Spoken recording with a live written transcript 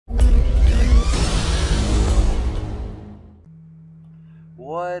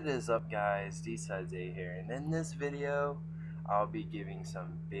What is up, guys? JaGeX here, and in this video I'll be giving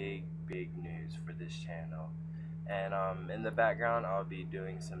some big news for this channel. And in the background I'll be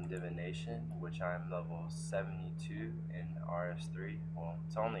doing some divination, which I'm level 72 in RS3. Well,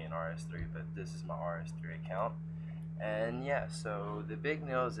 it's only in RS3, but this is my RS3 account. And yeah, so the big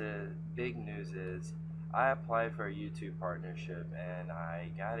news is I applied for a YouTube partnership and I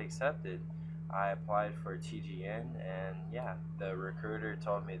got accepted. I applied for TGN, and yeah, the recruiter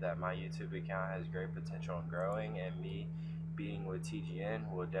told me that my YouTube account has great potential in growing, and me being with TGN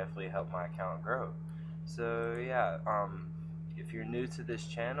will definitely help my account grow. So yeah, if you're new to this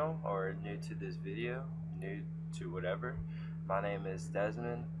channel or new to this video, new to whatever, my name is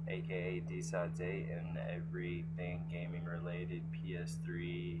Desmond, aka JaGeX, and everything gaming related,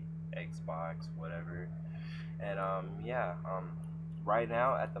 PS3, Xbox, whatever. And right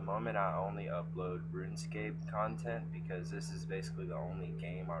now, at the moment, I only upload Runescape content because this is basically the only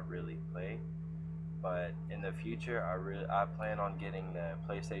game I really play. But in the future, I plan on getting the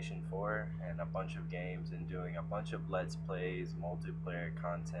PlayStation 4 and a bunch of games and doing a bunch of Let's Plays, multiplayer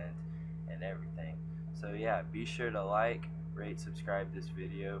content, and everything. So yeah, be sure to like, rate, subscribe this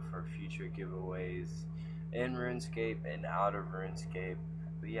video for future giveaways in RuneScape and out of RuneScape.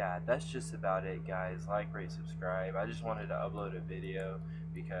 But yeah, that's just about it, guys. Like, rate, subscribe. I just wanted to upload a video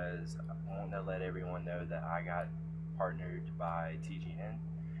because I want to let everyone know that I got partnered by TGN.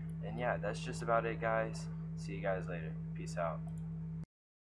 And yeah, that's just about it, guys. See you guys later. Peace out.